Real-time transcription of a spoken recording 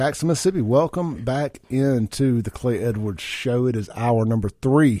Jackson, Mississippi. Welcome back into the Clay Edwards Show. It is hour number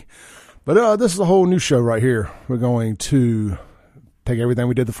 3. But this is a whole new show right here. We're going to take everything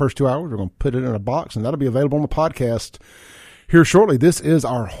we did the first 2 hours. We're going to put it in a box, and that'll be available on the podcast here shortly. This is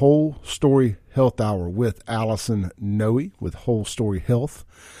our Whole Story Health Hour with Allison Nooe with Whole Story Health.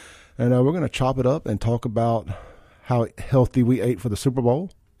 And we're going to chop it up and talk about how healthy we ate for the Super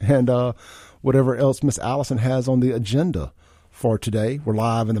Bowl and whatever else Miss Allison has on the agenda for today. We're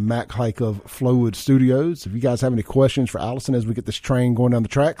live in the Mac Hike of Flowood Studios. If you guys have any questions for Allison as we get this train going down the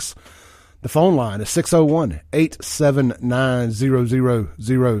tracks, the phone line is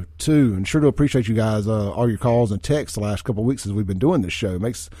 601-879-0002. And sure to appreciate you guys, all your calls and texts the last couple of weeks as we've been doing this show. It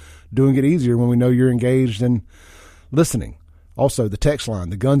makes doing it easier when we know you're engaged in listening. Also, the text line,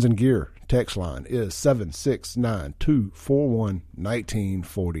 the Guns and Gear text line is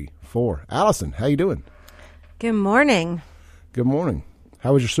 769-241-1944. Allison, how you doing? Good morning. Good morning.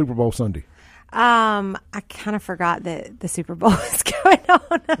 How was your Super Bowl Sunday? I kind of forgot that the Super Bowl was going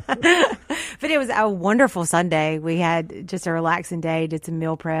on. But it was a wonderful Sunday. We had just a relaxing day, did some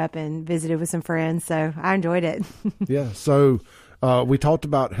meal prep, and visited with some friends. So I enjoyed it. Yeah. So we talked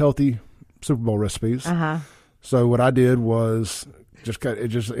about healthy Super Bowl recipes. Uh-huh. So what I did was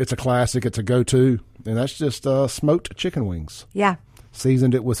it's a classic. It's a go-to, and that's just smoked chicken wings. Yeah.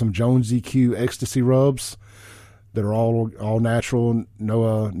 Seasoned it with some Jones EQ ecstasy rubs that are all natural,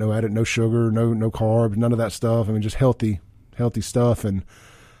 no added, no sugar, no carbs, none of that stuff. I mean, just healthy stuff. And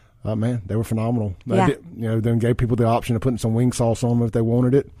man, they were phenomenal. Yeah. Then gave people the option of putting some wing sauce on them if they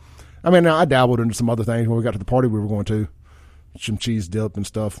wanted it. I mean, I dabbled into some other things when we got to the party we were going to, some cheese dip and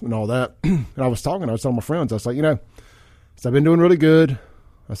stuff and all that. And I was telling my friends, I was like, so I've been doing really good.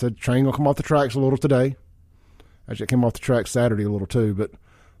 I said, train gonna come off the tracks a little today. Actually, it came off the tracks Saturday a little too, but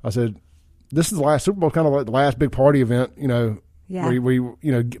I said, this is the last Super Bowl, kind of like the last big party event, Yeah. where we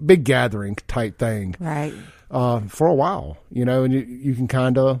big gathering type thing, Right. For a while, and you can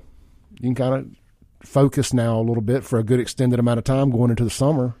kind of focus now a little bit for a good extended amount of time going into the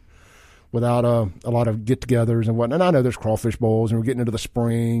summer without a lot of get-togethers and whatnot. And I know there's crawfish bowls and we're getting into the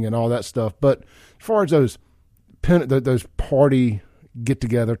spring and all that stuff, but as far as those party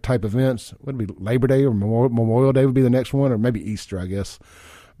get-together type events, would it be Labor Day or Memorial Day would be the next one, or maybe Easter, I guess.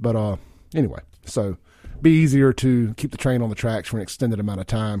 But anyway, so be easier to keep the train on the tracks for an extended amount of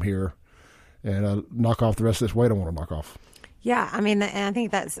time here and knock off the rest of this weight I want to knock off. Yeah, I mean, and I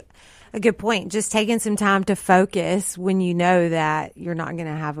think that's a good point. Just taking some time to focus when you know that you're not going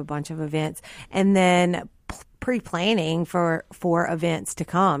to have a bunch of events, and then pre-planning for events to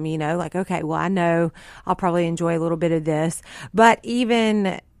come, like, okay, well, I know I'll probably enjoy a little bit of this, but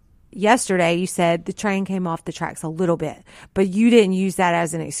even yesterday you said the train came off the tracks a little bit, but you didn't use that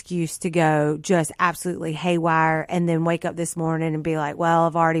as an excuse to go just absolutely haywire and then wake up this morning and be like, well,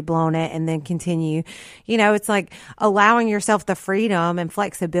 I've already blown it, and then continue. It's like allowing yourself the freedom and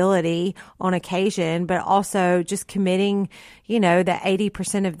flexibility on occasion, but also just committing, that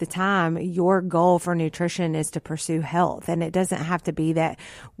 80% of the time your goal for nutrition is to pursue health. And it doesn't have to be that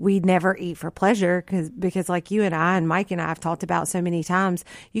we never eat for pleasure, because like you and I and Mike and I have talked about so many times,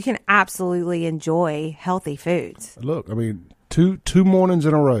 you can absolutely enjoy healthy foods. Look, I mean, two mornings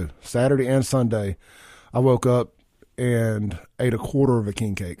in a row, Saturday and Sunday, I woke up and ate a quarter of a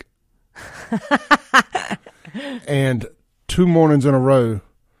king cake. And 2 mornings in a row,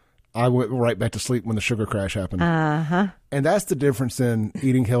 I went right back to sleep when the sugar crash happened. Uh-huh. And that's the difference in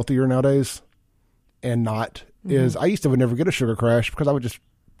eating healthier nowadays and not. Mm-hmm. Is I used to never get a sugar crash because I would just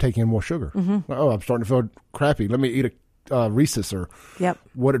take in more sugar. Mm-hmm. Oh, I'm starting to feel crappy. Let me eat a Reese's or yep.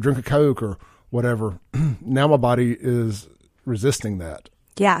 drink a Coke or whatever. Now my body is resisting that.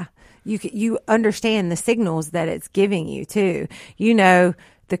 Yeah. You understand the signals that it's giving you too. The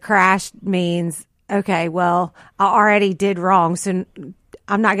crash means, okay, well, I already did wrong, so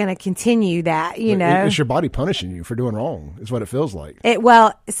I'm not going to continue that, It's your body punishing you for doing wrong is what it feels like.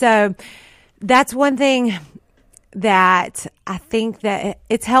 So that's one thing that I think that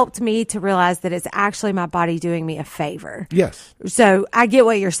it's helped me to realize that it's actually my body doing me a favor. Yes. So I get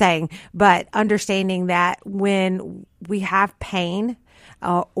what you're saying, but understanding that when we have pain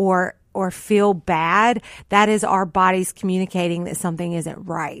or feel bad, that is our bodies communicating that something isn't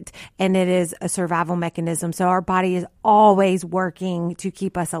right. And it is a survival mechanism. So our body is always working to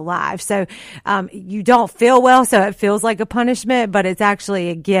keep us alive. So you don't feel well, so it feels like a punishment, but it's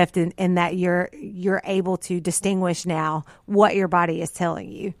actually a gift in that you're able to distinguish now what your body is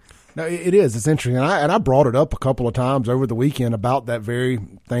telling you. No, it is. It's interesting. And I brought it up a couple of times over the weekend about that very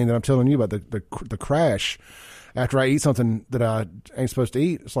thing that I'm telling you about, the crash. After I eat something that I ain't supposed to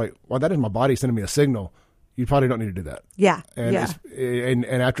eat, it's like, well, that is my body sending me a signal. you probably don't need to do that. Yeah. And yeah. And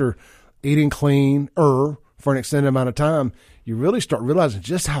after eating clean for an extended amount of time, you really start realizing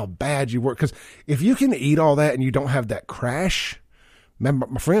just how bad you work. Because if you can eat all that and you don't have that crash, man,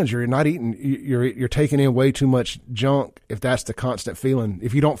 my friends, you're not eating. You're taking in way too much junk. If that's the constant feeling,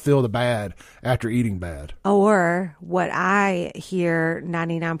 if you don't feel the bad after eating bad, or what I hear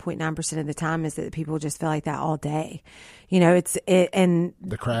 99.9% of the time is that people just feel like that all day. And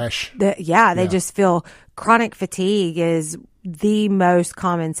the crash. They just feel chronic fatigue is the most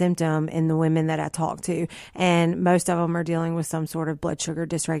common symptom in the women that I talk to. And most of them are dealing with some sort of blood sugar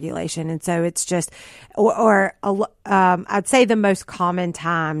dysregulation. And so it's just, I'd say the most common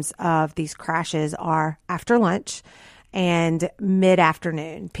times of these crashes are after lunch and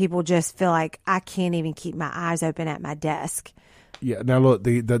mid-afternoon. People just feel like I can't even keep my eyes open at my desk. Yeah. Now look,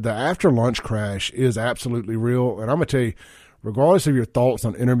 the after lunch crash is absolutely real. And I'm going to tell you, regardless of your thoughts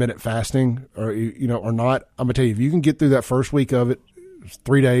on intermittent fasting or not, I'm gonna tell you, if you can get through that first week of it,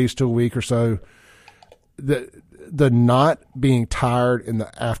 3 days to a week or so, the not being tired in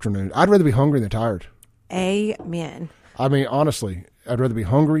the afternoon. I'd rather be hungry than tired. Amen. I mean, honestly, I'd rather be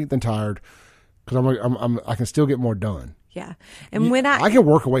hungry than tired because I can still get more done. Yeah, and when I can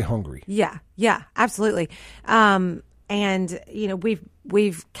work away hungry. Yeah, absolutely. And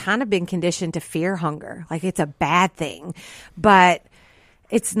we've kind of been conditioned to fear hunger, like it's a bad thing, but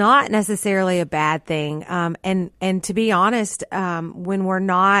it's not necessarily a bad thing. And to be honest, when we're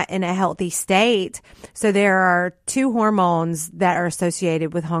not in a healthy state, so there are two hormones that are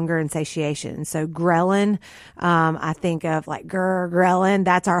associated with hunger and satiation. So ghrelin, I think of like ghrelin,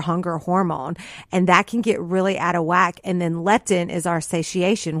 that's our hunger hormone, and that can get really out of whack. And then leptin is our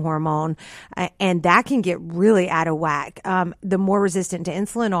satiation hormone, and that can get really out of whack. The more resistant to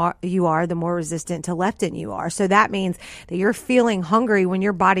insulin you are, the more resistant to leptin you are. So that means that you're feeling hungry when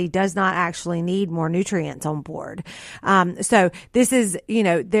your body does not actually need more nutrients on board. So this is,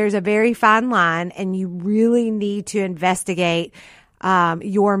 there's a very fine line, and you really need to investigate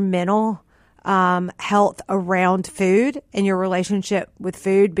your mental health around food and your relationship with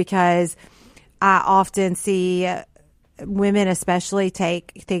food, because I often see women especially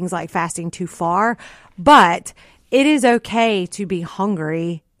take things like fasting too far, but it is okay to be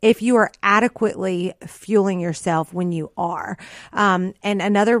hungry if you are adequately fueling yourself when you are. And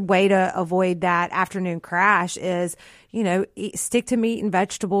another way to avoid that afternoon crash is, stick to meat and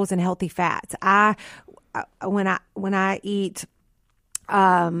vegetables and healthy fats. When I eat,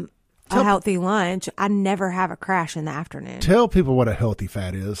 a healthy lunch, I never have a crash in the afternoon. Tell people what a healthy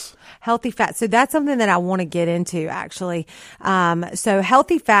fat is. Healthy fat. So that's something that I want to get into, actually. So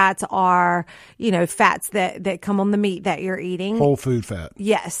healthy fats are, fats that come on the meat that you're eating. Whole food fat.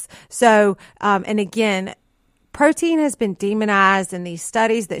 Yes. So, and again, protein has been demonized in these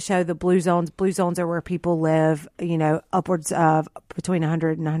studies that show the blue zones. Blue zones are where people live, upwards of between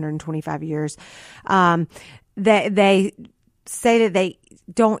 100 and 125 years. They say that they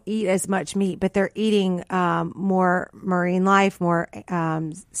don't eat as much meat, but they're eating more marine life, more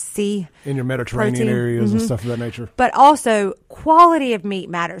sea in your Mediterranean protein. areas and stuff of that nature. But also quality of meat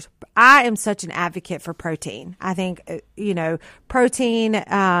matters. I am such an advocate for protein. I think protein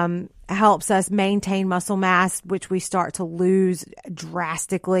helps us maintain muscle mass, which we start to lose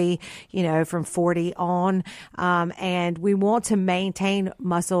drastically, from 40 on. And we want to maintain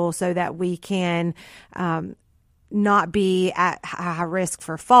muscle so that we can not be at high risk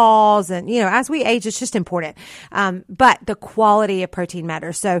for falls. And, as we age, it's just important. But the quality of protein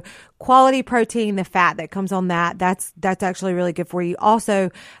matters. So quality protein, the fat that comes on that's actually really good for you.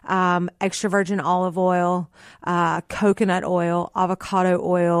 Also, extra virgin olive oil, coconut oil, avocado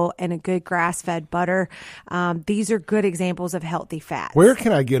oil, and a good grass-fed butter. These are good examples of healthy fats. Where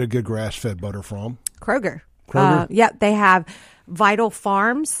can I get a good grass-fed butter from? Kroger. Kroger? Yep. They have Vital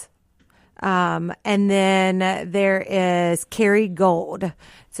Farms. And then there is Kerry Gold.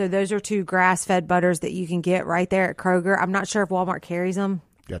 So those are two grass-fed butters that you can get right there at Kroger. I'm not sure if Walmart carries them.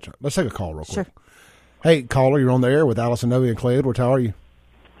 Gotcha. Let's take a call real quick. Sure. Hey, caller, you're on the air with Allison Nooe and Clay Edwards. How are you?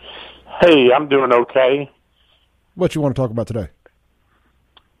 Hey, I'm doing okay. What you want to talk about today?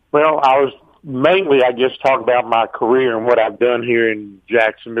 Well, I was mainly, talking about my career and what I've done here in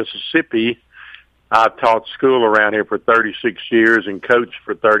Jackson, Mississippi. I've taught school around here for 36 years and coached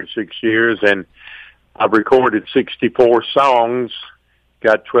for 36 years, and I've recorded 64 songs,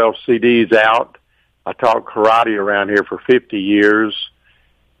 got 12 CDs out. I taught karate around here for 50 years,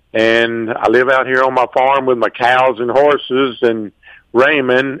 and I live out here on my farm with my cows and horses and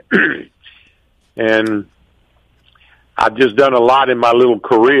Raymond, and I've just done a lot in my little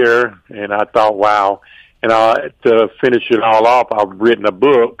career, and I thought, wow. And to finish it all off, I've written a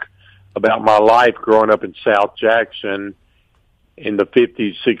book about my life growing up in South Jackson in the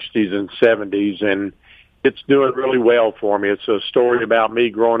 50s, 60s, and 70s, and it's doing really well for me. It's a story about me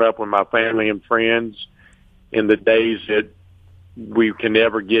growing up with my family and friends in the days that we can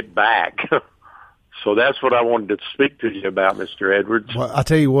never get back. So that's what I wanted to speak to you about, Mr. Edwards. Well, I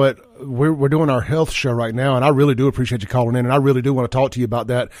tell you what, we're doing our health show right now, and I really do appreciate you calling in, and I really do want to talk to you about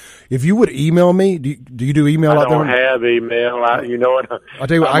that. If you would email me, do you do email out there? I don't have email. You know what? I'll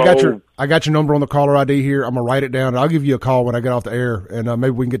tell you what, I got your number on the caller ID here. I'm gonna write it down, and I'll give you a call when I get off the air, and maybe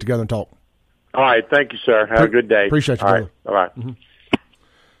we can get together and talk. All right, thank you, sir. Have a good day. Appreciate you, all brother. right. All right. Mm-hmm.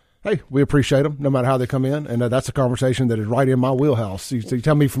 Hey, we appreciate them, no matter how they come in, and that's a conversation that is right in my wheelhouse. So you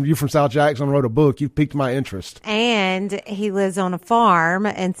tell me from South Jackson, wrote a book, you've piqued my interest. And he lives on a farm,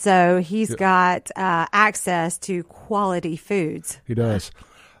 and so he's got access to quality foods. He does.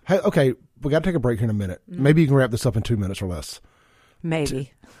 Hey, okay, we got to take a break here in a minute. Maybe you can wrap this up in 2 minutes or less.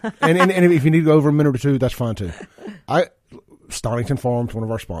 Maybe. and if you need to go over a minute or two, that's fine too. Stonington Farms, one of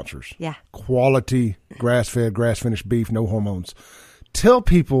our sponsors. Yeah. Quality, grass-fed, grass-finished beef, no hormones. Tell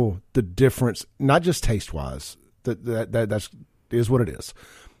people the difference, not just taste-wise. That is what it is.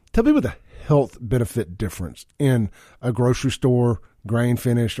 Tell people the health benefit difference in a grocery store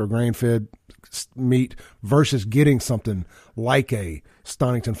grain-finished or grain-fed meat versus getting something like a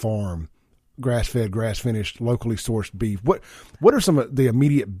Stonington Farm, grass-fed, grass-finished, locally sourced beef. What are some of the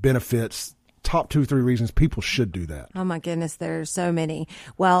immediate benefits? Top 2, 3 reasons people should do that. Oh my goodness, there's so many.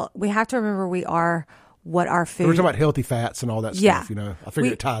 Well, we have to remember we are what our food. We're talking about healthy fats and all that Yeah. stuff. I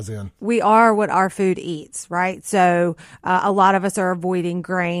figure it ties in. We are what our food eats, right? So a lot of us are avoiding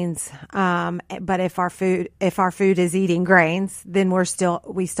grains, but if our food is eating grains, then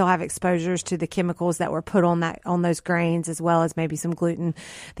we still have exposures to the chemicals that were put on those grains, as well as maybe some gluten,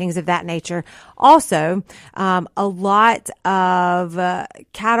 things of that nature. Also, a lot of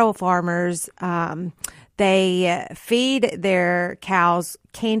cattle farmers. They feed their cows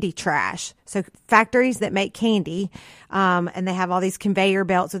candy trash. So factories that make candy, and they have all these conveyor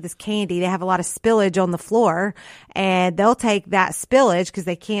belts with this candy. They have a lot of spillage on the floor, and they'll take that spillage because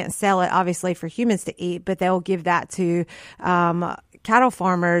they can't sell it, obviously, for humans to eat, but they'll give that to cattle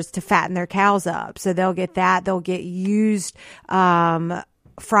farmers to fatten their cows up. So they'll get that. They'll get used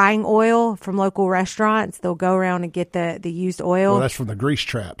frying oil from local restaurants. They'll go around and get the used oil. Well, that's from the grease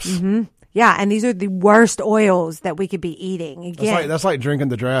traps. Mm-hmm. Yeah, and these are the worst oils that we could be eating. Again, that's like drinking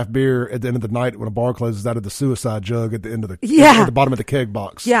the draft beer at the end of the night when a bar closes out of the suicide jug at the end of at the bottom of the keg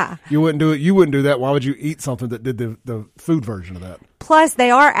box. Yeah, you wouldn't do it. You wouldn't do that. Why would you eat something that did the food version of that? Plus, they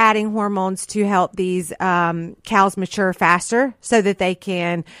are adding hormones to help these cows mature faster, so that they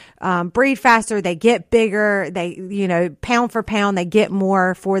can breed faster. They get bigger. They, pound for pound, they get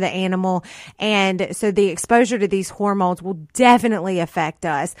more for the animal, and so the exposure to these hormones will definitely affect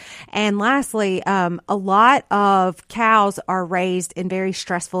us. And lastly, a lot of cows are raised in very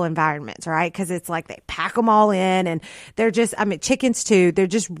stressful environments, right? Because it's like they pack them all in, and they're just, chickens too. They're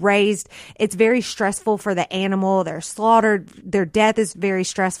just raised. It's very stressful for the animal. They're slaughtered. Their death is very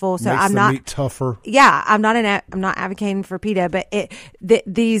stressful. So Makes I'm the not meat tougher. Yeah, I'm not advocating for PETA, but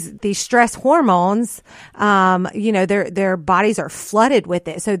these stress hormones, their bodies are flooded with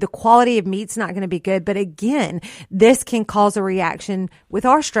it. So the quality of meat's not going to be good. But again, this can cause a reaction with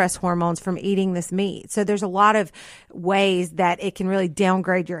our stress hormones from eating this meat. So there's a lot of ways that it can really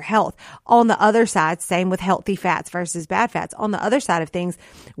downgrade your health. On the other side, same with healthy fats versus bad fats. On the other side of things,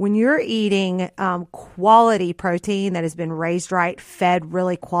 when you're eating quality protein that has been raised right, fed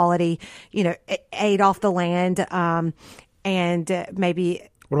really quality, ate off the land, and maybe.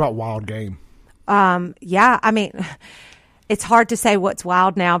 What about wild game? It's hard to say what's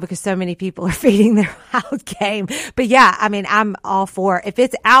wild now because so many people are feeding their wild game. But yeah, I'm all for if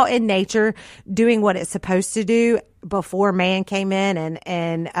it's out in nature doing what it's supposed to do before man came in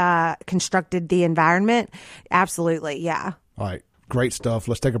and constructed the environment. Absolutely. Yeah. All right. Great stuff.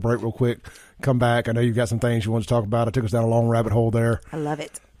 Let's take a break real quick. Come back. I know you've got some things you want to talk about. I took us down a long rabbit hole there. I love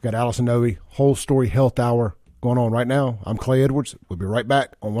it. Got Allison Nooe, Whole Story Health Hour going on right now. I'm Clay Edwards. We'll be right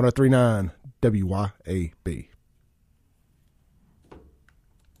back on 103.9 WYAB.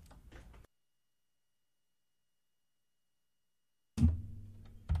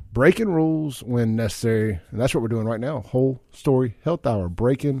 Breaking rules when necessary. And that's what we're doing right now. Whole Story Health Hour.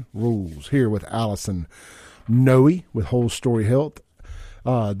 Breaking rules here with Allison Nooe with Whole Story Health.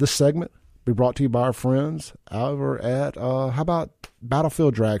 This segment will be brought to you by our friends over at, how about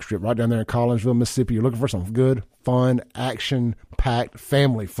Battlefield Drag Strip right down there in Collinsville, Mississippi. You're looking for some good, fun, action-packed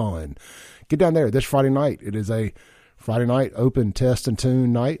family fun. Get down there this Friday night. It is a Friday night open test and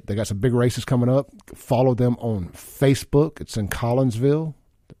tune night. They got some big races coming up. Follow them on Facebook. It's in Collinsville.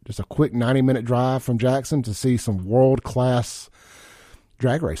 Just a quick 90-minute drive from Jackson to see some world-class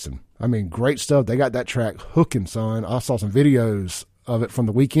drag racing. I mean, great stuff. They got that track hooking, son. I saw some videos of it from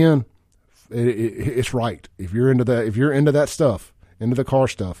the weekend. It's right. If you're into that stuff, into the car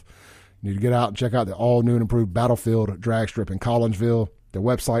stuff, you need to get out and check out the all-new and improved Battlefield drag strip in Collinsville. Their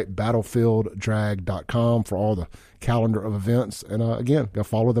website, battlefielddrag.com, for all the calendar of events. And again, go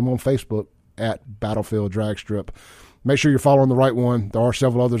follow them on Facebook at Battlefield Drag Strip. Make sure you're following the right one. There are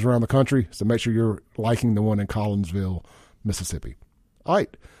several others around the country, so make sure you're liking the one in Collinsville, Mississippi. All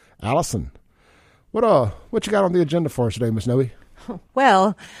right, Allison, what you got on the agenda for us today, Miss Nooe?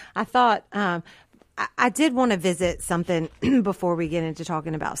 Well, I thought I did want to visit something before we get into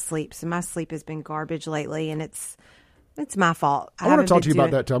talking about sleep. So my sleep has been garbage lately, and it's my fault. I want to talk to you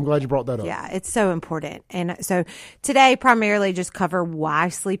about that too. I'm glad you brought that up. Yeah, it's so important. And so today, primarily just cover why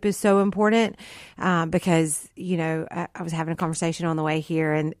sleep is so important. Because, I was having a conversation on the way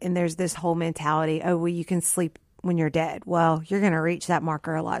here, and there's this whole mentality, oh, well, you can sleep when you're dead. Well, you're going to reach that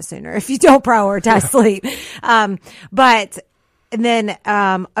marker a lot sooner if you don't prioritize sleep. And then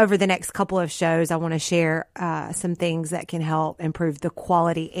over the next couple of shows, I want to share some things that can help improve the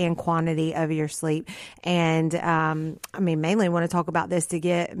quality and quantity of your sleep. And mainly want to talk about this to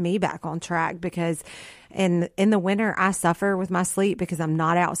get me back on track, because in the winter, I suffer with my sleep because I'm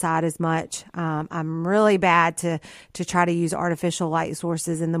not outside as much. I'm really bad to try to use artificial light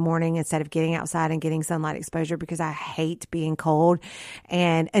sources in the morning instead of getting outside and getting sunlight exposure, because I hate being cold.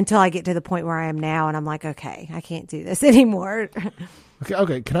 And until I get to the point where I am now, and I'm like, okay, I can't do this anymore.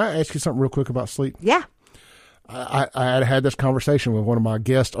 Okay. Can I ask you something real quick about sleep? Yeah. I had this conversation with one of my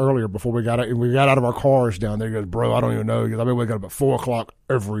guests earlier before we got out of our cars down there. He goes, bro, I don't even know. He goes, I've been waking up at 4 o'clock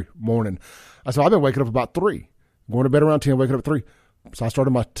every morning. I said, I've been waking up about 3, going to bed around 10, waking up at 3. So I started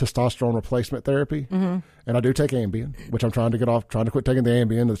my testosterone replacement therapy, and I do take Ambien, which I'm trying to get off, trying to quit taking the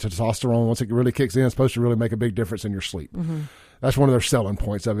Ambien. The testosterone, once it really kicks in, is supposed to really make a big difference in your sleep. That's one of their selling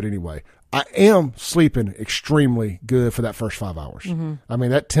points of it anyway. I am sleeping extremely good for that first 5 hours. I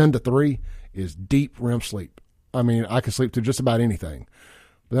mean, that 10 to 3 is deep REM sleep. I mean, I can sleep through just about anything.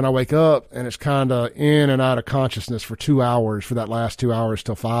 But then I wake up, and it's kind of in and out of consciousness for 2 hours, for that last 2 hours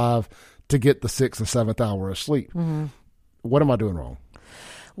till 5, to get the 6th and 7th hour of sleep. What am I doing wrong?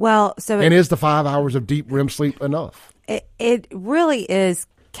 Well, and is the 5 hours of deep REM sleep enough? It really is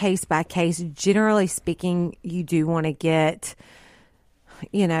case by case. Generally speaking, you do want to get,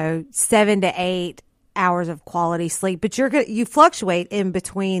 7 to 8 hours of quality sleep, but you fluctuate in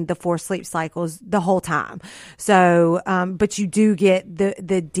between the 4 sleep cycles the whole time. So, but you do get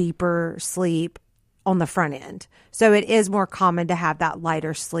the deeper sleep on the front end. So it is more common to have that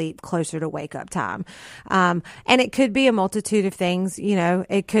lighter sleep closer to wake up time. And it could be a multitude of things.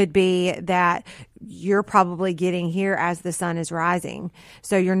 It could be that you're probably getting here as the sun is rising.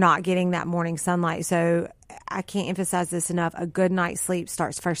 So you're not getting that morning sunlight. So I can't emphasize this enough. A good night's sleep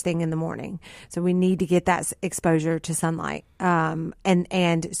starts first thing in the morning. So we need to get that exposure to sunlight.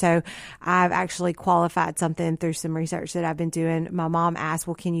 And so I've actually qualified something through some research that I've been doing. My mom asked,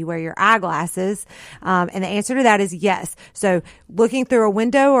 well, can you wear your eyeglasses? And the answer to that is yes. So looking through a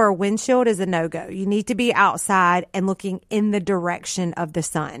window or a windshield is a no-go. You need to be outside and looking in the direction of the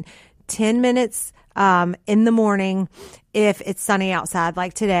sun. 10 minutes in the morning if it's sunny outside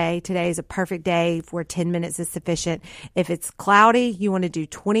like today. Today is a perfect day where 10 minutes is sufficient. If it's cloudy, you want to do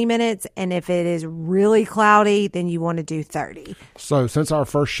 20 minutes. And if it is really cloudy, then you want to do 30. So since our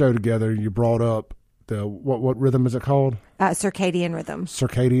first show together, you brought up the, what rhythm is it called? Circadian rhythm.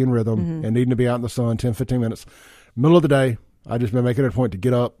 Circadian rhythm, and needing to be out in the sun 10, 15 minutes. Middle of the day, I just been making it a point to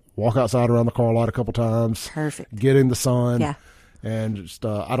get up, walk outside around the car lot a couple times. Perfect. Get in the sun. Yeah. And just,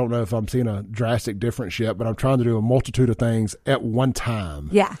 I don't know if I'm seeing a drastic difference yet, but I'm trying to do a multitude of things at one time.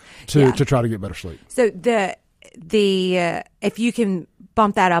 To try to get better sleep. So the if you can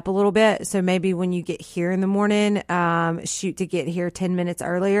bump that up a little bit, so maybe when you get here in the morning, shoot to get here 10 minutes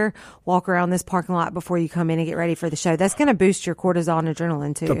earlier, walk around this parking lot before you come in and get ready for the show. That's going to boost your cortisol and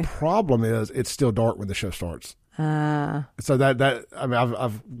adrenaline too. The problem is it's still dark when the show starts. So that I mean,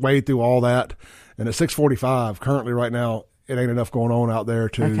 I've weighed through all that, and at 6:45 currently right now, it ain't enough going on out there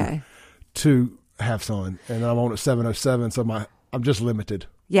to have sun, and I'm on at 7:07, so I'm just limited.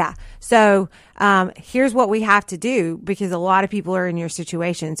 Yeah. So here's what we have to do, because a lot of people are in your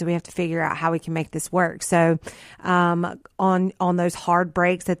situation. So we have to figure out how we can make this work. So on those hard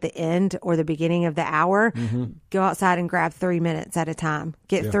breaks at the end or the beginning of the hour, go outside and grab 3 minutes at a time.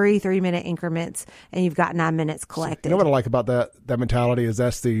 Get 3-minute increments, and you've got 9 minutes collected. You know what I like about that mentality is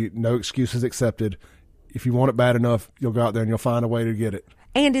that's the no excuses accepted. If you want it bad enough, you'll go out there and you'll find a way to get it.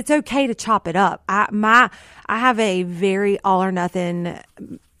 And it's okay to chop it up. I have a very all or nothing.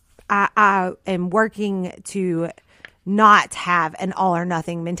 I am working to not have an all or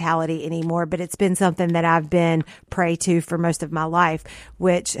nothing mentality anymore, but it's been something that I've been prey to for most of my life,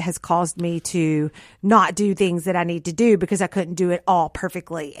 which has caused me to not do things that I need to do because I couldn't do it all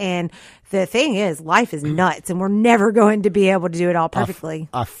perfectly. And the thing is, life is nuts and we're never going to be able to do it all perfectly.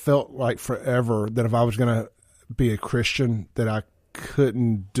 I felt like forever that if I was going to be a Christian, that I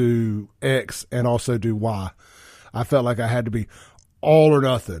couldn't do X and also do Y. I felt like I had to be all or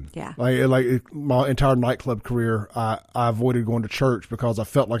nothing. Yeah. Like my entire nightclub career, I avoided going to church because I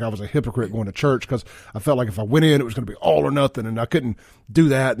felt like I was a hypocrite going to church, because I felt like if I went in, it was going to be all or nothing, and I couldn't do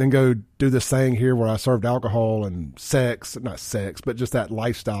that and then go do this thing here where I served alcohol and not sex, but just that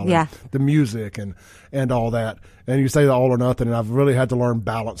lifestyle, yeah, and the music and all that. And you say the all or nothing, and I've really had to learn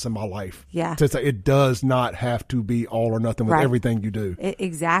balance in my life. Yeah. To say it does not have to be all or nothing with everything you do.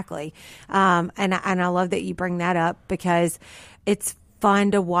 Exactly. And I love that you bring that up, because it's fun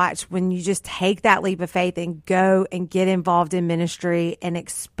to watch when you just take that leap of faith and go and get involved in ministry and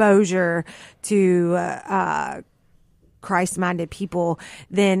exposure to Christ-minded people.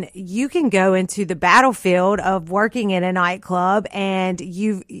 Then you can go into the battlefield of working in a nightclub, and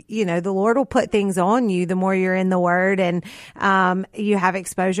you know, the Lord will put things on you the more you're in the Word, and you have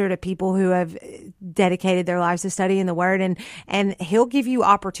exposure to people who have dedicated their lives to studying the Word, and He'll give you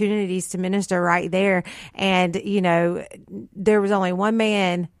opportunities to minister right there. And you know, there was only one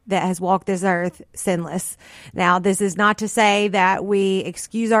man that has walked this earth sinless. Now, this is not to say that we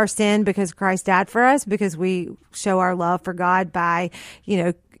excuse our sin because Christ died for us, because we show our love for God by, you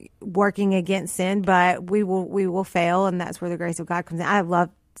know, working against sin, but we will fail, and that's where the grace of God comes in.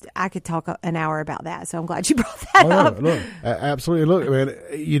 I could talk an hour about that, so I'm glad you brought that up. Look, absolutely. Look, man,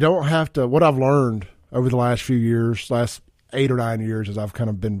 you don't have to. What I've learned over the last few years, last 8 or 9 years, as I've kind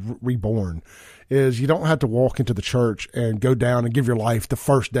of been reborn, is you don't have to walk into the church and go down and give your life the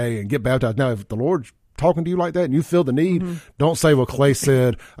first day and get baptized. Now, if the Lord's talking to you like that and you feel the need, don't say, well, Clay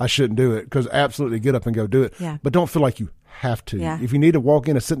said I shouldn't do it, because absolutely get up and go do it. Yeah. But don't feel like you have to. Yeah. If you need to walk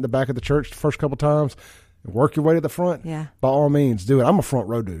in and sit in the back of the church the first couple times and work your way to the front, yeah, by all means, do it. I'm a front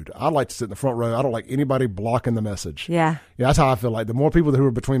row dude. I like to sit in the front row. I don't like anybody blocking the message. Yeah. Yeah, that's how I feel like. The more people who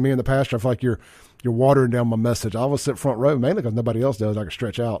are between me and the pastor, I feel like you're watering down my message. I always sit front row, mainly because nobody else does. I can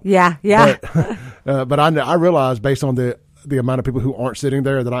stretch out. Yeah. But I realize, based on the amount of people who aren't sitting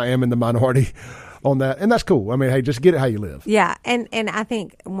there, that I am in the minority on that. And that's cool. I mean, hey, just get it how you live. Yeah. And I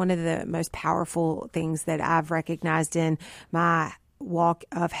think one of the most powerful things that I've recognized in my walk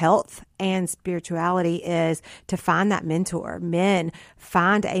of health and spirituality is to find that mentor. Men,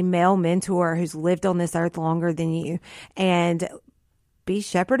 find a male mentor who's lived on this earth longer than you, and be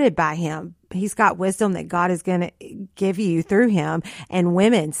shepherded by him. He's got wisdom that God is going to give you through him. And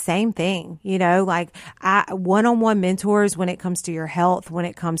women, same thing, you know, like one-on-one mentors when it comes to your health, when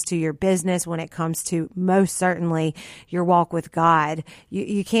it comes to your business, when it comes to most certainly your walk with God.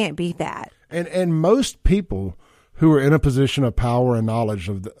 You can't beat that. And most people who are in a position of power and knowledge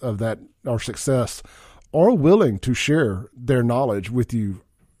of that, or success, are willing to share their knowledge with you,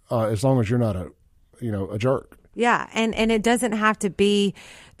 as long as you're not a jerk. Yeah. And it doesn't have to be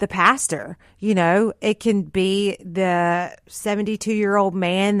the pastor, you know, it can be the 72-year-old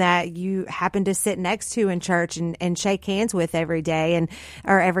man that you happen to sit next to in church and shake hands with every day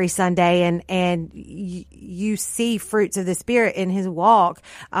or every Sunday. And you see fruits of the Spirit in his walk.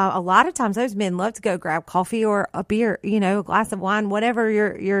 A lot of times those men love to go grab coffee or a beer, you know, a glass of wine, whatever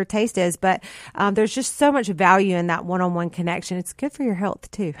your taste is. But there's just so much value in that one-on-one connection. It's good for your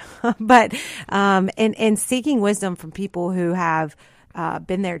health too. But and seeking wisdom from people who have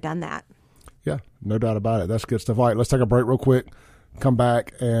been there, done that. Yeah, no doubt about it. That's good stuff. All right, let's take a break real quick, come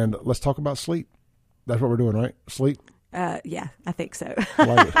back, and let's talk about sleep. That's what we're doing, right? Sleep? Yeah, I think so.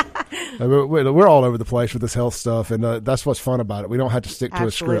 Like we're all over the place with this health stuff, and that's what's fun about it. We don't have to stick to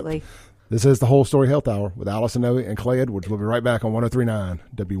Absolutely. a script. This is the Whole Story Health Hour with Allison Nooe and Clay Edwards. We'll be right back on 103.9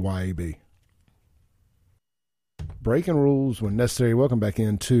 WYAB. Breaking rules when necessary. Welcome back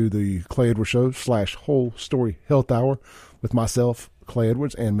into the Clay Edwards Show / Whole Story Health Hour with myself, Clay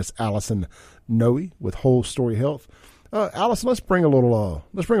Edwards, and Miss Allison Nooe with Whole Story Health. Allison, let's bring a little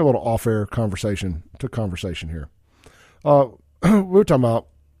off-air conversation here. We were talking about.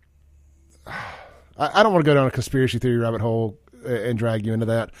 I don't want to go down a conspiracy theory rabbit hole and drag you into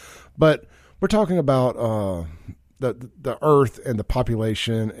that, but we're talking about the Earth and the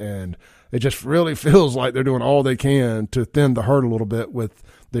population, and it just really feels like they're doing all they can to thin the herd a little bit with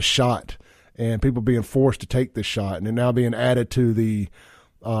this shot, and people being forced to take this shot, and it now being added to the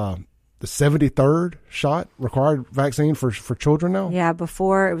the 73rd shot required vaccine for children now. Yeah,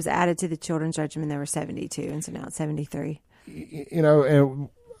 before it was added to the children's regimen, there were 72, and so now it's 73. You know, and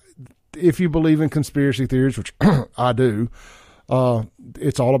if you believe in conspiracy theories, which I do,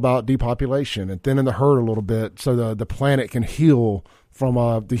 it's all about depopulation and thinning the herd a little bit so the planet can heal from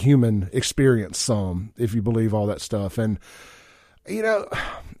the human experience some, if you believe all that stuff. And, you know,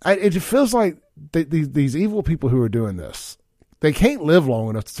 it feels like these evil people who are doing this, they can't live long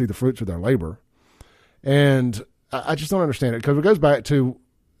enough to see the fruits of their labor. And I just don't understand it, because it goes back to,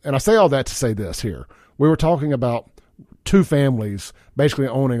 and I say all that to say this here. We were talking about two families basically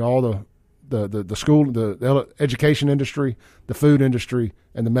owning all the school, the education industry, the food industry,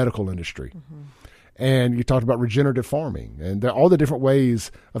 and the medical industry. Mm-hmm. And you talked about regenerative farming and all the different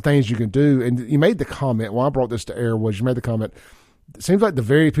ways of things you can do. And you made the comment, I brought this to air, was you made the comment, it seems like the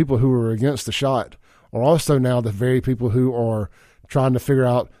very people who are against the shot are also now the very people who are trying to figure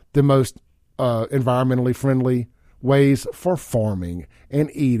out the most environmentally friendly ways for farming and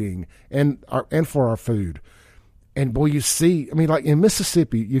eating and for our food. And boy, you see, I mean, like in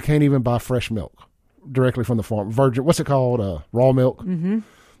Mississippi, you can't even buy fresh milk directly from the farm. Virgin, what's it called? Raw milk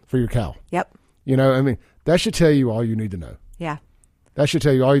for your cow. Yep. You know, I mean, that should tell you all you need to know. Yeah. That should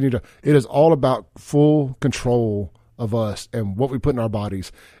tell you all you need to. It is all about full control of us and what we put in our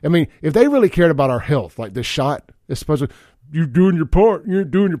bodies. I mean, if they really cared about our health, like this shot is supposed to, you're doing your part. You're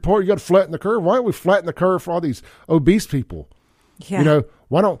doing your part. You got to flatten the curve. Why don't we flatten the curve for all these obese people? Yeah. You know,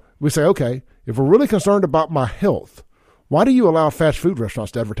 why don't we say, okay, if we're really concerned about my health, why do you allow fast food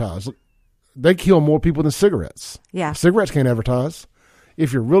restaurants to advertise? They kill more people than cigarettes. Yeah. Cigarettes can't advertise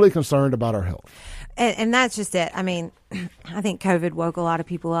if you're really concerned about our health. And that's just it. I mean, I think COVID woke a lot of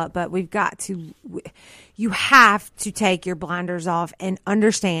people up, but you have to take your blinders off and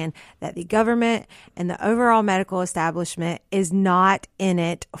understand that the government and the overall medical establishment is not in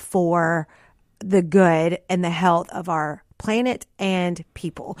it for the good and the health of our planet and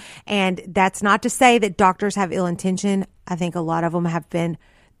people. And that's not to say that doctors have ill intention. I think a lot of them have been,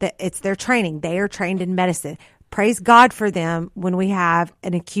 that it's their training. They are trained in medicine. Praise God for them when we have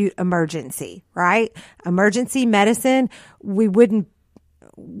an acute emergency, right? Emergency medicine, we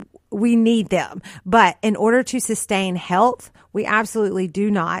need them. But in order to sustain health, we absolutely do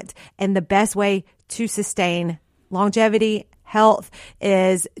not. And the best way to sustain longevity, health,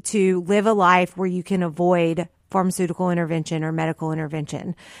 is to live a life where you can avoid pharmaceutical intervention or medical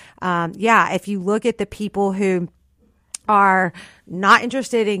intervention. If you look at the people who are not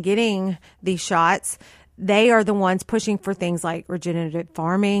interested in getting these shots, they are the ones pushing for things like regenerative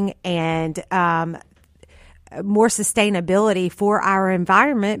farming and more sustainability for our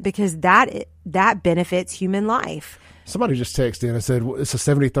environment, because that benefits human life. Somebody just texted in and said, it's a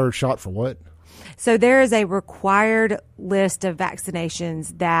 73rd shot for what? So there is a required list of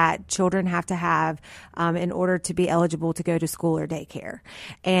vaccinations that children have to have in order to be eligible to go to school or daycare.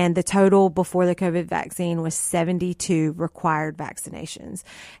 And the total before the COVID vaccine was 72 required vaccinations.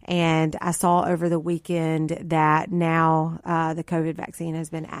 And I saw over the weekend that now the COVID vaccine has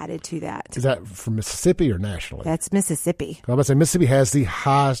been added to that. Is that from Mississippi or nationally? That's Mississippi. I was about to say Mississippi has the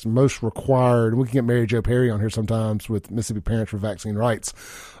highest, most required. We can get Mary Jo Perry on here sometimes with Mississippi Parents for Vaccine Rights.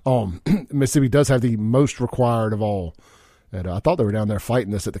 Mississippi does have the most required of all. And I thought they were down there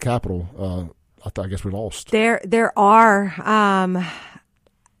fighting this at the Capitol. I guess we lost. There are,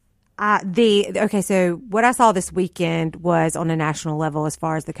 so what I saw this weekend was on a national level as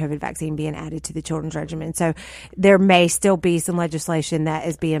far as the COVID vaccine being added to the children's regimen. So there may still be some legislation that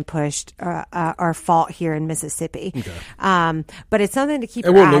is being pushed or fought here in Mississippi. Okay. But it's something to keep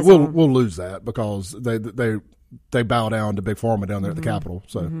your eyes on. We'll lose that because they bow down to Big Pharma down there at the Capitol.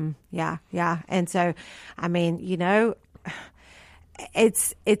 So yeah. And so, I mean, you know,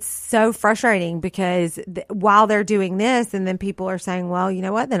 it's so frustrating because while they're doing this, and then people are saying, well, you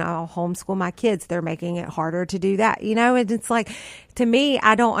know what, then I'll homeschool my kids. They're making it harder to do that, you know, and it's like, to me,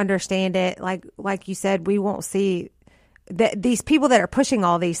 I don't understand it. Like you said, we won't see these people that are pushing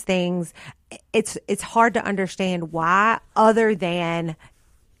all these things. It's hard to understand why, other than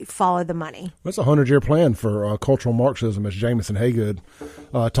follow the money. That's a 100-year plan for cultural Marxism, as Jameson Haygood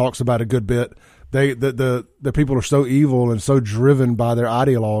talks about a good bit. The people are so evil and so driven by their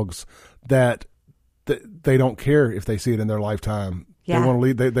ideologues that they don't care if they see it in their lifetime. Yeah. They want to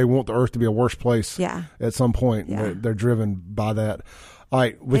lead. They want the earth to be a worse place. Yeah. At some point. Yeah. They're driven by that. All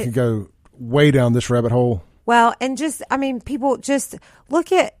right, we can go way down this rabbit hole. Well, and people just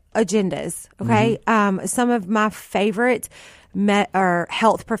look at agendas. Okay, some of my favorite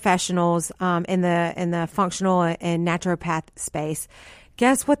health professionals in the functional and naturopath space.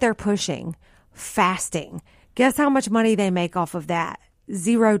 Guess what they're pushing? Fasting. Guess how much money they make off of that?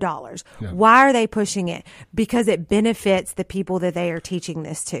 $0. Yeah. Why are they pushing it? Because it benefits the people that they are teaching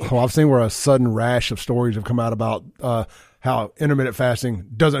this to. Well, I've seen where a sudden rash of stories have come out about how intermittent fasting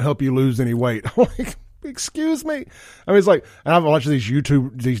doesn't help you lose any weight. I'm like, excuse me. I mean, it's like, and I've watched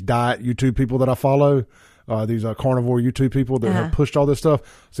these diet YouTube people that I follow, these carnivore YouTube people that have pushed all this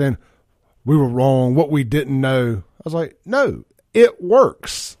stuff, saying we were wrong, what we didn't know. I was like, no, it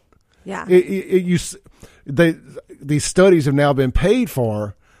works. Yeah. These studies have now been paid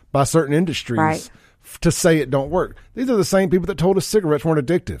for by certain industries to say it don't work. These are the same people that told us cigarettes weren't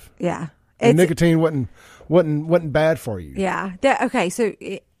addictive. Yeah. And nicotine wasn't bad for you. Yeah. Okay. So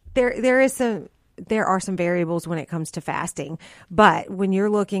there are some variables when it comes to fasting, but when you're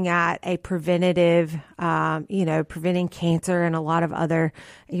looking at a preventative, preventing cancer and a lot of other,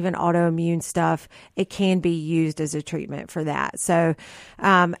 even autoimmune stuff, it can be used as a treatment for that. So,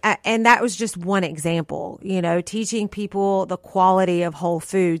 and that was just one example, teaching people the quality of whole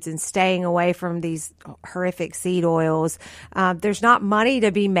foods and staying away from these horrific seed oils. There's not money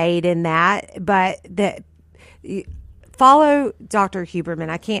to be made in that, but follow Dr. Huberman.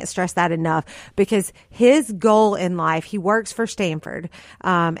 I can't stress that enough, because his goal in life, he works for Stanford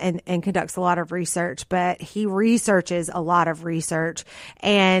and conducts a lot of research, but he researches a lot of research.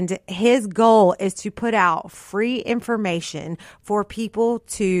 And his goal is to put out free information for people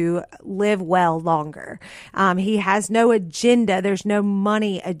to live well longer. He has no agenda. There's no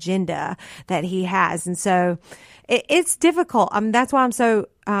money agenda that he has. And so it's difficult. That's why I'm so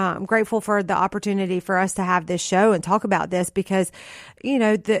grateful for the opportunity for us to have this show and talk about this, because,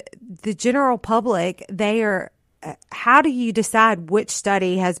 the general public, they are, how do you decide which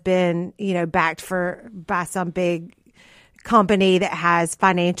study has been, backed by some big company that has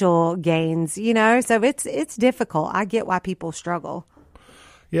financial gains, so it's difficult. I get why people struggle.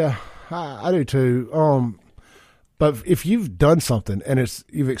 Yeah, I do too. But if you've done something and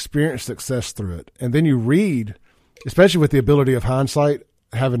you've experienced success through it, and then you read, especially with the ability of hindsight,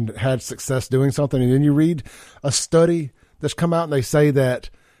 having had success doing something, and then you read a study that's come out and they say that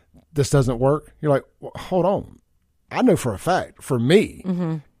this doesn't work, you're like, well, hold on. I know for a fact, for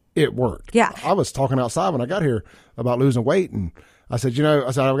me, it worked. Yeah. I was talking outside when I got here about losing weight, and I said,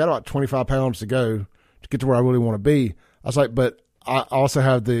 I've got about 25 pounds to go to get to where I really want to be. I was like, but I also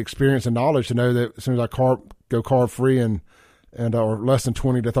have the experience and knowledge to know that as soon as I go carb free and or less than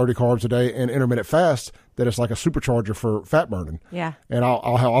 20 to 30 carbs a day and intermittent fast, that it's like a supercharger for fat burning. Yeah. And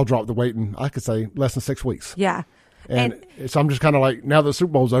I'll drop the weight in, I could say, less than 6 weeks. Yeah. And so I'm just kind of like, now that the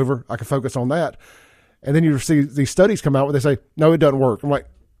Super Bowl's over, I can focus on that. And then you see these studies come out where they say, no, it doesn't work. I'm like,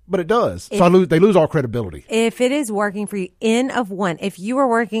 but it does. So they lose all credibility. If it is working for you, N of 1, if you are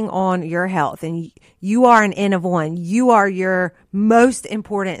working on your health and you are an N of 1, you are your most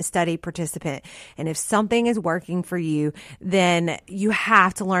important study participant. And if something is working for you, then you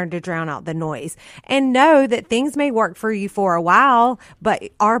have to learn to drown out the noise and know that things may work for you for a while, but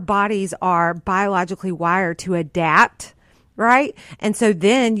our bodies are biologically wired to adapt. Right? And so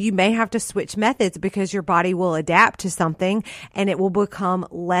then you may have to switch methods because your body will adapt to something and it will become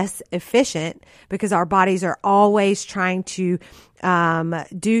less efficient, because our bodies are always trying to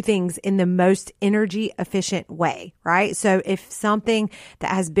do things in the most energy efficient way. Right? So if something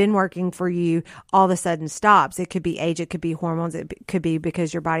that has been working for you all of a sudden stops, it could be age, it could be hormones, it could be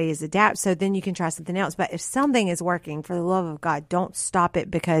because your body is adapt. So then you can try something else. But if something is working, for the love of God, don't stop it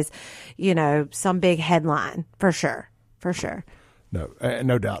because, some big headline. For sure. For sure.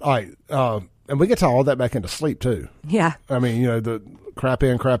 No doubt. All right. And we get to all that back into sleep too. Yeah. I mean, the crap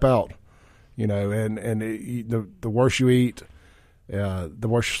in, crap out, the worse you eat, the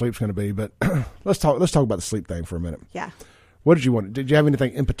worse your sleep's going to be. But let's talk about the sleep thing for a minute. Yeah. What did you want? Did you have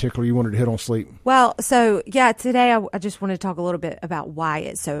anything in particular you wanted to hit on sleep? Well, so yeah, today I just want to talk a little bit about why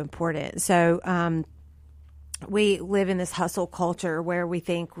it's so important. So, we live in this hustle culture where we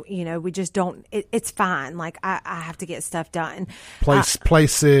think, we just don't, it's fine. Like I have to get stuff done. Play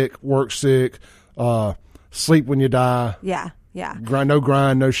sick, work sick, sleep when you die. Yeah. Yeah.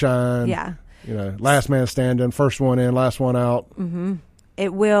 Grind, no shine. Yeah. Last man standing, first one in, last one out. Mm-hmm.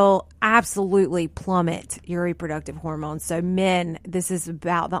 It will absolutely plummet your reproductive hormones. So men, this is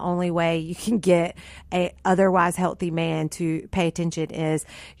about the only way you can get a otherwise healthy man to pay attention, is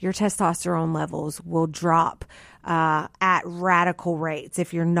your testosterone levels will drop at radical rates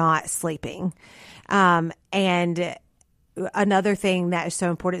if you're not sleeping. And another thing that is so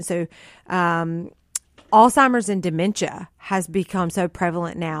important. So, Alzheimer's and dementia has become so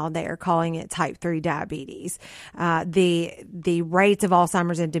prevalent now, they are calling it type 3 diabetes. The rates of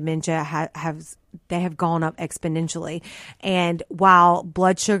Alzheimer's and dementia have gone up exponentially. And while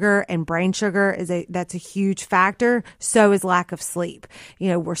blood sugar and brain sugar that's a huge factor, so is lack of sleep.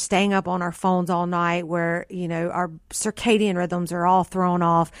 We're staying up on our phones all night, where, our circadian rhythms are all thrown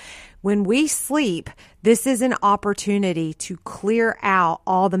off. When we sleep, this is an opportunity to clear out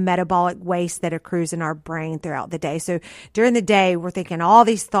all the metabolic waste that accrues in our brain throughout the day. So during the day, we're thinking all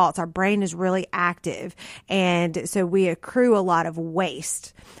these thoughts. Our brain is really active. And so we accrue a lot of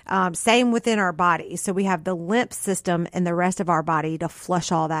waste. Same within our body. So we have the lymph system and the rest of our body to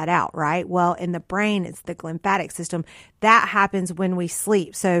flush all that out, right? Well, in the brain, it's the lymphatic system. That happens when we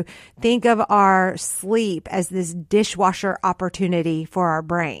sleep. So think of our sleep as this dishwasher opportunity for our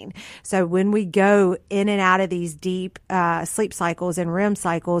brain. So when we go in and out of these deep sleep cycles and REM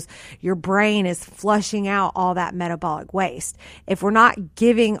cycles, your brain is flushing out all that metabolic waste. If we're not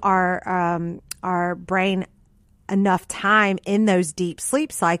giving our brain enough time in those deep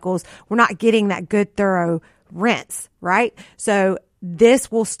sleep cycles, we're not getting that good thorough rinse, right? So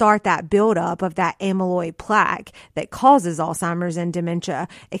this will start that buildup of that amyloid plaque that causes Alzheimer's and dementia.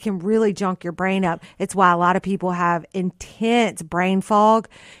 It can really junk your brain up. It's why a lot of people have intense brain fog.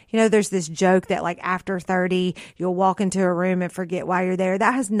 There's this joke that like after 30, you'll walk into a room and forget why you're there.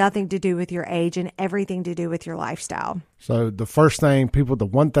 That has nothing to do with your age and everything to do with your lifestyle. So the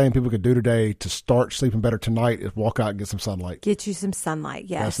one thing people could do today to start sleeping better tonight is walk out and get some sunlight. Get you some sunlight,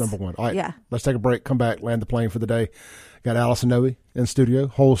 yes. That's number one. All right, yeah. Let's take a break, come back, land the plane for the day. Got Allison Nooe in studio,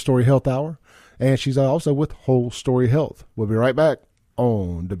 Whole Story Health Hour, and she's also with Whole Story Health. We'll be right back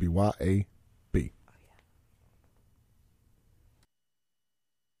on WYAB.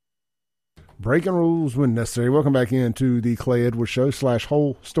 Breaking rules when necessary. Welcome back into the Clay Edwards Show /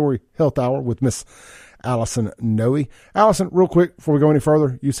 Whole Story Health Hour with Miss Allison Nooe. Allison, real quick before we go any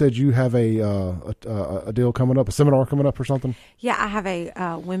further, you said you have a deal coming up, a seminar coming up or something? Yeah, I have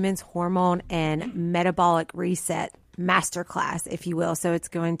a women's hormone and metabolic reset masterclass, if you will. So it's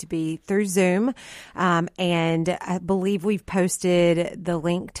going to be through Zoom. And I believe we've posted the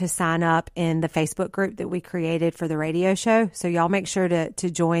link to sign up in the Facebook group that we created for the radio show. So y'all make sure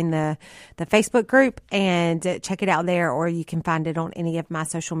to join the Facebook group and check it out there, or you can find it on any of my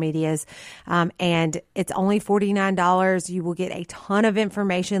social medias. And it's only $49. You will get a ton of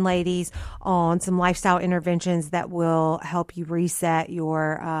information, ladies, on some lifestyle interventions that will help you reset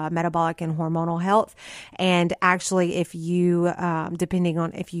your metabolic and hormonal health. And actually, if you, depending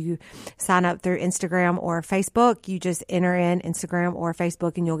on if you sign up through Instagram or Facebook, you just enter in Instagram or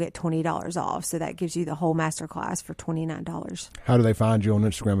Facebook and you'll get $20 off. So that gives you the whole masterclass for $29. How do they find you on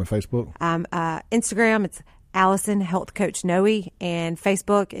Instagram and Facebook? Instagram, it's Allison Health Coach Nooe, and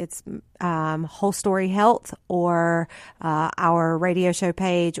Facebook, it's Whole Story Health, or our radio show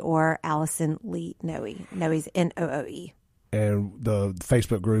page, or Allison Lee Nooe. Nooe's Nooe. And the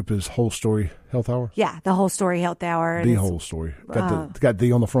Facebook group is Whole Story Health Hour? Yeah, the Whole Story Health Hour. The Whole Story. Got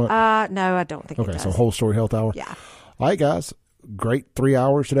the on the front? No, I don't think it does. Okay, so Whole Story Health Hour. Yeah. All right, guys. Great 3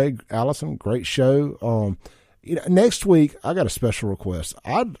 hours today, Allison. Great show. Next week, I got a special request.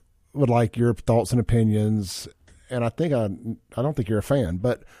 I would like your thoughts and opinions, and I don't think you're a fan,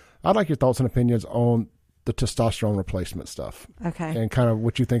 but I'd like your thoughts and opinions on the testosterone replacement stuff. Okay. And kind of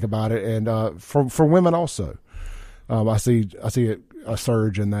what you think about it, and for women also. I see a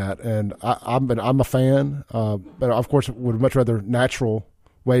surge in that, and I'm a fan, but of course would much rather natural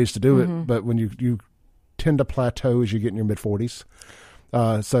ways to do it. Mm-hmm. But when you tend to plateau as you get in your mid-40s,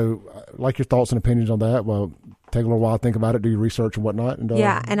 so like your thoughts and opinions on that. Well, take a little while to think about it, do your research and whatnot. And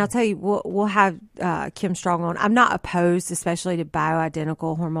and I'll tell you, we'll have Kim Strong on. I'm not opposed, especially to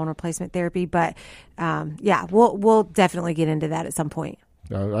bioidentical hormone replacement therapy, but we'll definitely get into that at some point.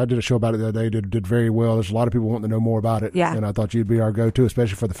 I did a show about it the other day. Did very well. There's a lot of people wanting to know more about it. Yeah. And I thought you'd be our go-to,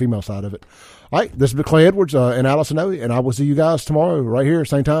 especially for the female side of it. All right. This is Clay Edwards and Allison Nooe, and I will see you guys tomorrow right here,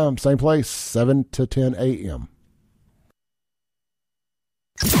 same time, same place, 7 to 10 a.m.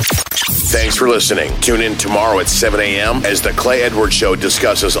 Thanks for listening. Tune in tomorrow at 7 a.m. as the Clay Edwards Show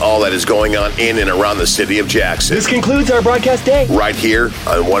discusses all that is going on in and around the city of Jackson. This concludes our broadcast day. Right here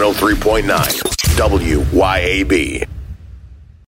on 103.9 WYAB.